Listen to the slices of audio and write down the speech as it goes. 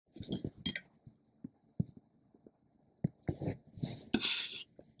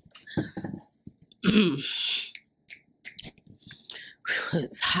It's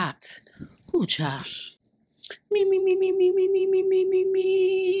hot. Ooh, child. Me.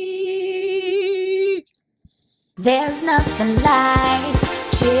 There's nothing like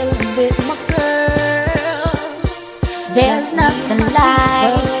chilling with my girls. There's nothing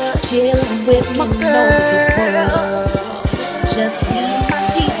like chilling with my girls. Just me and my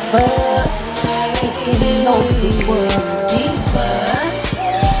divas, taking over the world.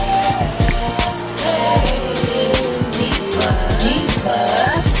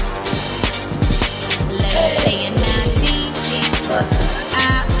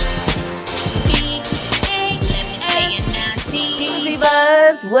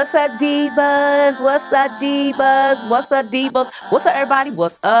 Divas. What's up, divas? What's up, divas? What's up, divas? What's up, everybody?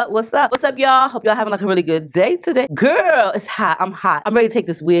 What's up? What's up? What's up, y'all? Hope y'all having like a really good day today. Girl, it's hot. I'm hot. I'm ready to take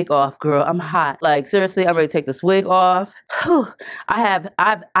this wig off, girl. I'm hot. Like, seriously, I'm ready to take this wig off. Whew.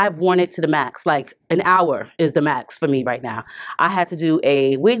 I've worn it to the max. Like, an hour is the max for me right now. I had to do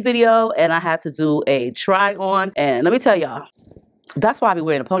a wig video and I had to do a try on. And let me tell y'all, that's why I be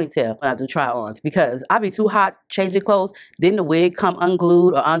wearing a ponytail when I do try-ons, because I be too hot changing clothes. Then the wig come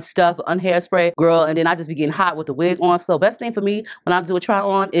unglued or unstuck or unhairspray, girl, and then I just be getting hot with the wig on. So best thing for me when I do a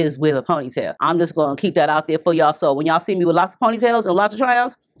try-on is with a ponytail. I'm just going to keep that out there for y'all. So when y'all see me with lots of ponytails and lots of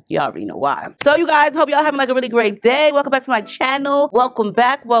try-ons, y'all already know why. So you guys, hope y'all having like a really great day. Welcome back to my channel. Welcome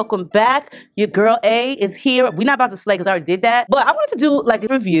back. Welcome back. Your girl A is here. We're not about to slay because I already did that. But I wanted to do like a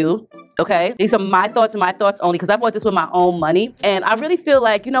review. Okay, these are my thoughts and my thoughts only because I bought this with my own money. And I really feel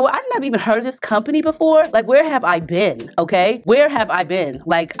like, you know what, I've never even heard of this company before. Like, where have I been? Okay, where have I been?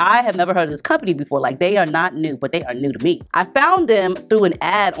 Like, I have never heard of this company before. Like, they are not new, but they are new to me. I found them through an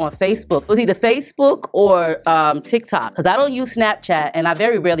ad on Facebook. It was either Facebook or TikTok, because I don't use Snapchat and I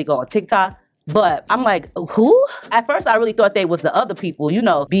very rarely go on TikTok. But I'm like, who? At first, I really thought they was the other people, you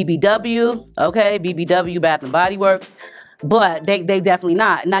know, BBW, okay, BBW, Bath and Body Works. But they definitely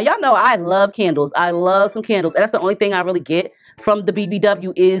not. Now, y'all know I love candles. I love some candles. And that's the only thing I really get from the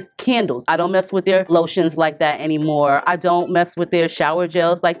BBW is candles. I don't mess with their lotions like that anymore. I don't mess with their shower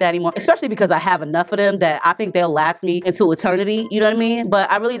gels like that anymore, especially because I have enough of them that I think they'll last me into eternity. You know what I mean?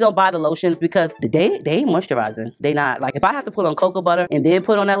 But I really don't buy the lotions because they ain't moisturizing. They not. Like, if I have to put on cocoa butter and then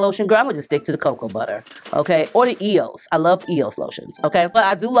put on that lotion, girl, I'm gonna just stick to the cocoa butter, okay? Or the EOS. I love EOS lotions, okay? But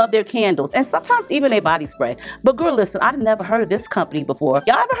I do love their candles and sometimes even their body spray. But girl, listen, I've never heard of this company before.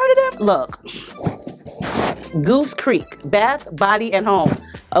 Y'all ever heard of them? Look. Goosecreek, Bath, Body, and Home.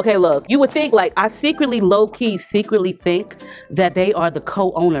 Okay, look, you would think, like, I secretly, low-key, secretly think that they are the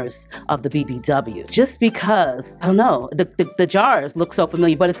co-owners of the BBW. Just because, I don't know, the jars look so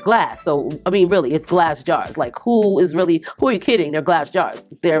familiar, but it's glass. So, I mean, really, it's glass jars. Like, who are you kidding? They're glass jars.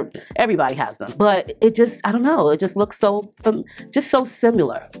 Everybody has them. But it just, I don't know, it just looks so, just so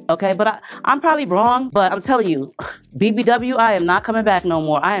similar, okay? But I'm probably wrong, but I'm telling you, BBW, I am not coming back no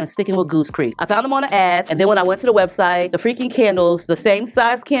more. I am sticking with Goosecreek. I found them on an ad, and then when I went to the website, the freaking candles, the same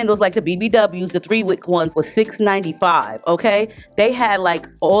size candles like the BBWs, the 3-wick ones, was $6.95, okay? They had like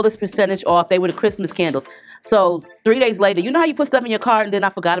all this percentage off. They were the Christmas candles. So 3 days later, you know how you put stuff in your cart and then I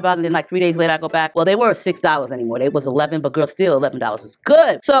forgot about it and then like 3 days later I go back? Well, they were $6 anymore. They was $11, but girl, still $11 is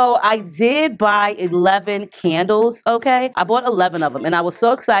good. So I did buy 11 candles, okay? I bought 11 of them and I was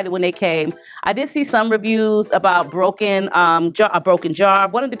so excited when they came. I did see some reviews about a broken jar.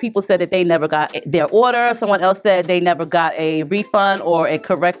 One of the people said that they never got their order. Someone else said they never got a refund or a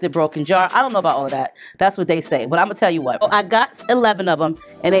corrected broken jar. I don't know about all of that. That's what they say. But I'm gonna tell you what. I got 11 of them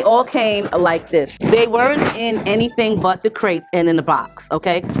and they all came like this. They weren't in anything but the crates and in the box,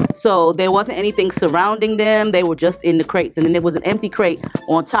 okay? So there wasn't anything surrounding them. They were just in the crates. And then there was an empty crate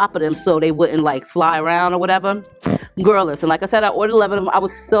on top of them so they wouldn't like fly around or whatever. Girl, listen, like I said, I ordered 11 of them. I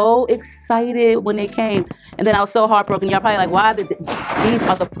was so excited when they came. And then I was so heartbroken. Y'all probably like, why did these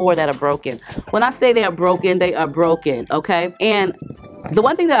are the 4 that are broken? When I say they are broken, okay? And the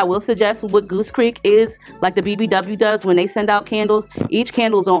one thing that I will suggest with Goosecreek is, like the BBW does, when they send out candles, each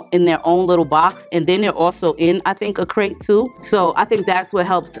candle's in their own little box, and then they're also in, I think, a crate too. So I think that's what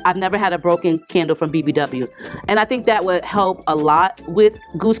helps. I've never had a broken candle from BBW, and I think that would help a lot with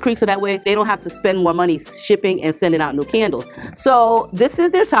Goosecreek, so that way they don't have to spend more money shipping and sending out new candles. So this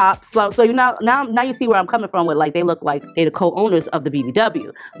is their top. So you now you see where I'm coming from with, like, they look like they're the co-owners of the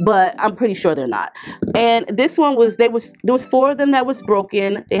BBW, but I'm pretty sure they're not. And this one was, there was 4 of them that was broken.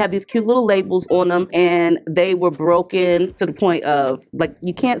 They had these cute little labels on them and they were broken to the point of, like,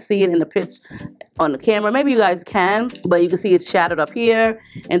 you can't see it in the pitch on the camera. Maybe you guys can, but you can see it's shattered up here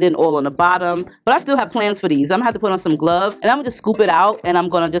and then all on the bottom. But I still have plans for these. I'm gonna have to put on some gloves and I'm gonna just scoop it out and I'm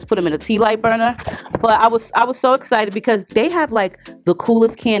gonna just put them in a tea light burner. But I was so excited because they have like the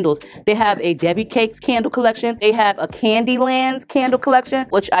coolest candles. They have a Debbie Cakes candle collection. They have a Candyland candle collection,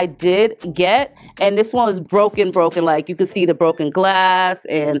 which I did get. And this one was broken. Like you can see the broken glass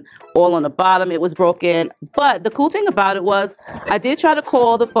and all on the bottom, it was broken. But the cool thing about it was I did try to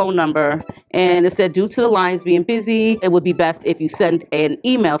call the phone number and it said due to the lines being busy, it would be best if you send an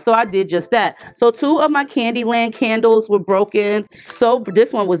email. So I did just that. So 2 of my Candyland candles were broken. So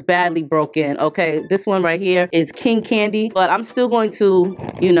this one was badly broken. Okay, this one right here is King Candy, but I'm still going to,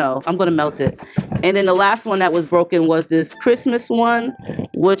 you know, I'm going to melt it. And then the last one that was broken was this Christmas one,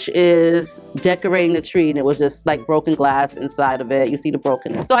 which is decorating the tree. And it was just like broken glass inside of it. You see the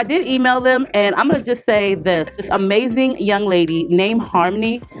brokenness. So I did email them, and I'm going to just say this amazing young lady named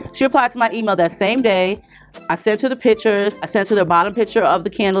Harmony, she replied to my email that same day. I sent her the pictures. I sent her the bottom picture of the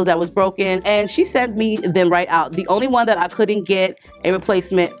candles that was broken, and she sent me them right out. The only one that I couldn't get a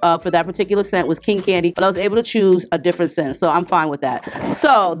replacement for that particular scent was King Candy, but I was able to choose a different scent, so I'm fine with that.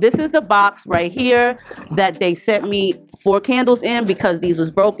 So this is the box right here that they sent me 4 candles in because these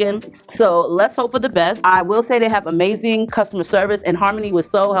was broken. So let's hope for the best. I will say they have amazing customer service, and Harmony was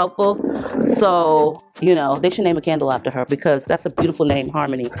so helpful. So, you know, they should name a candle after her because that's a beautiful name,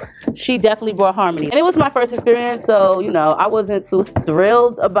 Harmony. She definitely brought harmony. And it was my first experience, so, you know, I wasn't too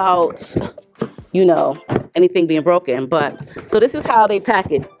thrilled about, you know, anything being broken. But, so this is how they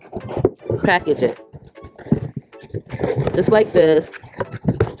package it. Just like this.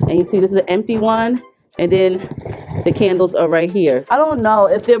 And you see this is an empty one. And then the candles are right here. I don't know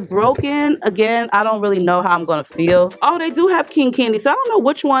if they're broken. Again, I don't really know how I'm gonna feel. Oh, they do have King Candy. So I don't know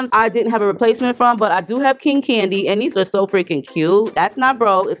which one I didn't have a replacement from, but I do have King Candy, and these are so freaking cute. That's not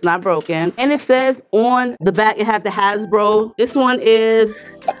broke. It's not broken. And it says on the back, it has the Hasbro. This one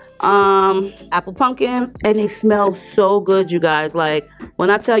is apple pumpkin, and they smell so good, you guys. Like, when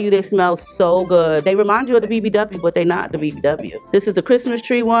I tell you they smell so good, they remind you of the BBW, but they're not the BBW. This is the Christmas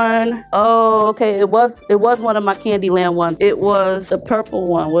tree one. Oh, okay, it was one of my Candyland ones. It was the purple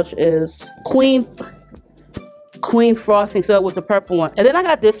one, which is Queen Frosting, so it was the purple one. And then I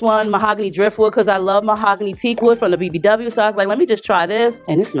got this one, Mahogany Driftwood, because I love mahogany teak wood from the BBW. So I was like, let me just try this.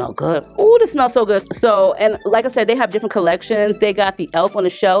 And it smells good. Ooh, this smells so good. So, and like I said, they have different collections. They got the Elf on the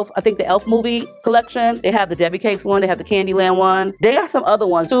Shelf, I think the Elf movie collection. They have the Debbie Cakes one. They have the Candyland one. They got some other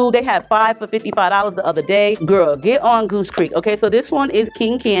ones too. They had 5 for $55 the other day. Girl, get on Goosecreek. Okay, so this one is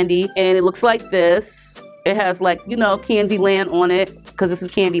King Candy, and it looks like this. It has, like, you know, Candyland on it, because this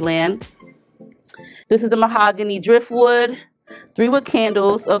is Candyland. This is the Mahogany Driftwood, 3 wood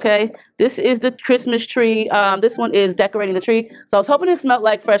candles, okay? This is the Christmas tree. This one is decorating the tree. So I was hoping it smelled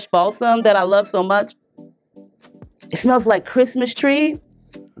like fresh balsam that I love so much. It smells like Christmas tree.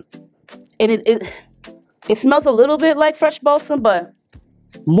 And it smells a little bit like fresh balsam, but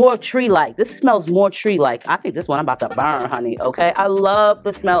more tree-like. This smells more tree-like. I think this one I'm about to burn, honey, okay? I love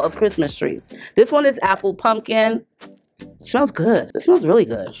the smell of Christmas trees. This one is apple pumpkin. It smells good. This smells really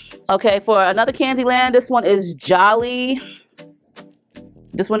good. Okay, for another Candyland, this one is Jolly.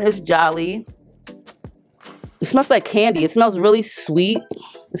 This one is Jolly. It smells like candy. It smells really sweet.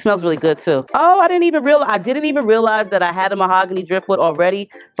 It smells really good too. Oh, I didn't even realize that I had a mahogany driftwood already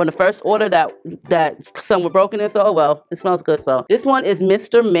from the first order that some were broken in. So, oh well, it smells good. So this one is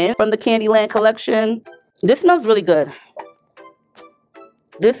Mr. Mint from the Candyland collection. This smells really good.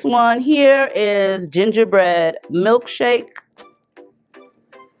 This one here is gingerbread milkshake.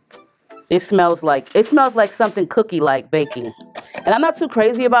 It smells like something cookie-like baking. And I'm not too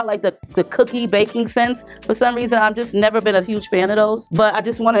crazy about like the cookie baking scents. For some reason, I've just never been a huge fan of those. But I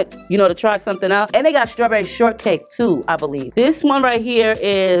just wanted, you know, to try something out. And they got strawberry shortcake too, I believe. This one right here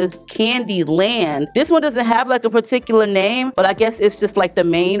is Candyland. This one doesn't have like a particular name, but I guess it's just like the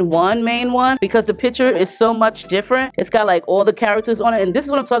main one because the picture is so much different. It's got like all the characters on it. And this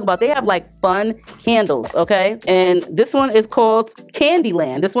is what I'm talking about. They have like fun candles, okay? And this one is called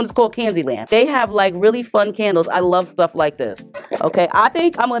Candyland. This one is called Candyland. They have like really fun candles. I love stuff like this. Okay, I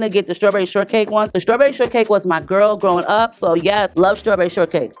think I'm gonna get the strawberry shortcake ones. The strawberry shortcake was my girl growing up, so yes, love strawberry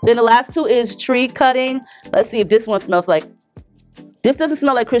shortcake. Then the last two is tree cutting. Let's see if this one smells like. This doesn't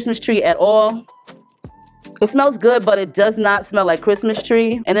smell like Christmas tree at all. It smells good, but it does not smell like Christmas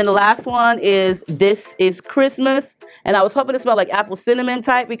tree. And then the last one is This Is Christmas, and I was hoping to smell like apple cinnamon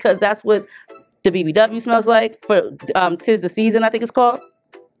type because that's what the BBW smells like for 'Tis the Season, I think it's called.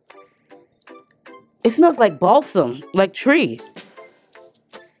 It smells like balsam, like tree.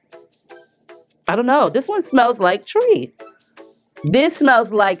 I don't know. This one smells like tree. This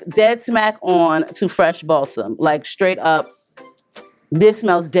smells like dead smack on to fresh balsam, like straight up. This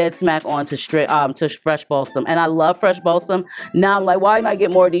smells dead smack on to fresh balsam, and I love fresh balsam. Now I'm like, why didn't I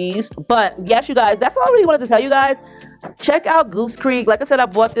get more of these? But yes, you guys, that's all I really wanted to tell you guys. Check out Goosecreek. Like I said, I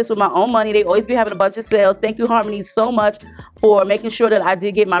bought this with my own money. They always be having a bunch of sales. Thank you, Harmony, so much for making sure that I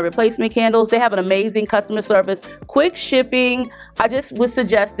did get my replacement candles. They have an amazing customer service, quick shipping. I just would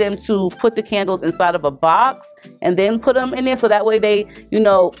suggest them to put the candles inside of a box and then put them in there, so that way they, you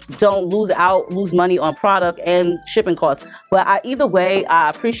know, don't lose money on product and shipping costs. But either way, I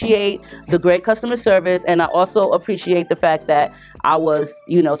appreciate the great customer service, and I also appreciate the fact that I was,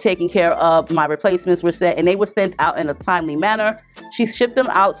 you know, taking care of. My replacements were sent, and they were sent out in a timely manner. She shipped them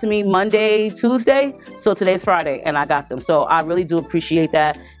out to me Monday, Tuesday, so today's Friday, and I got them. So I really do appreciate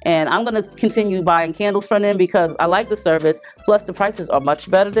that, and I'm going to continue buying candles from them because I like the service, plus the prices are much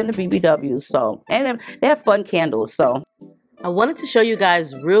better than the BBW. So, and they have fun candles. So I wanted to show you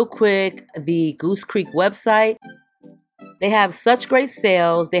guys real quick the Goosecreek website. They have such great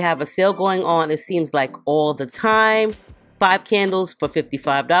sales. They have a sale going on, it seems like all the time. 5 candles for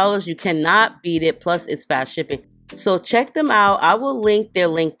 $55. You cannot beat it, plus it's fast shipping. So check them out. I will link their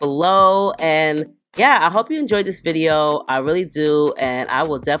link below. And yeah, I hope you enjoyed this video. I really do. And I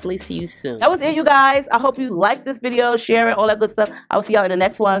will definitely see you soon. That was it, you guys. I hope you liked this video, share it, all that good stuff. I will see y'all in the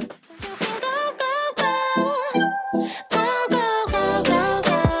next one.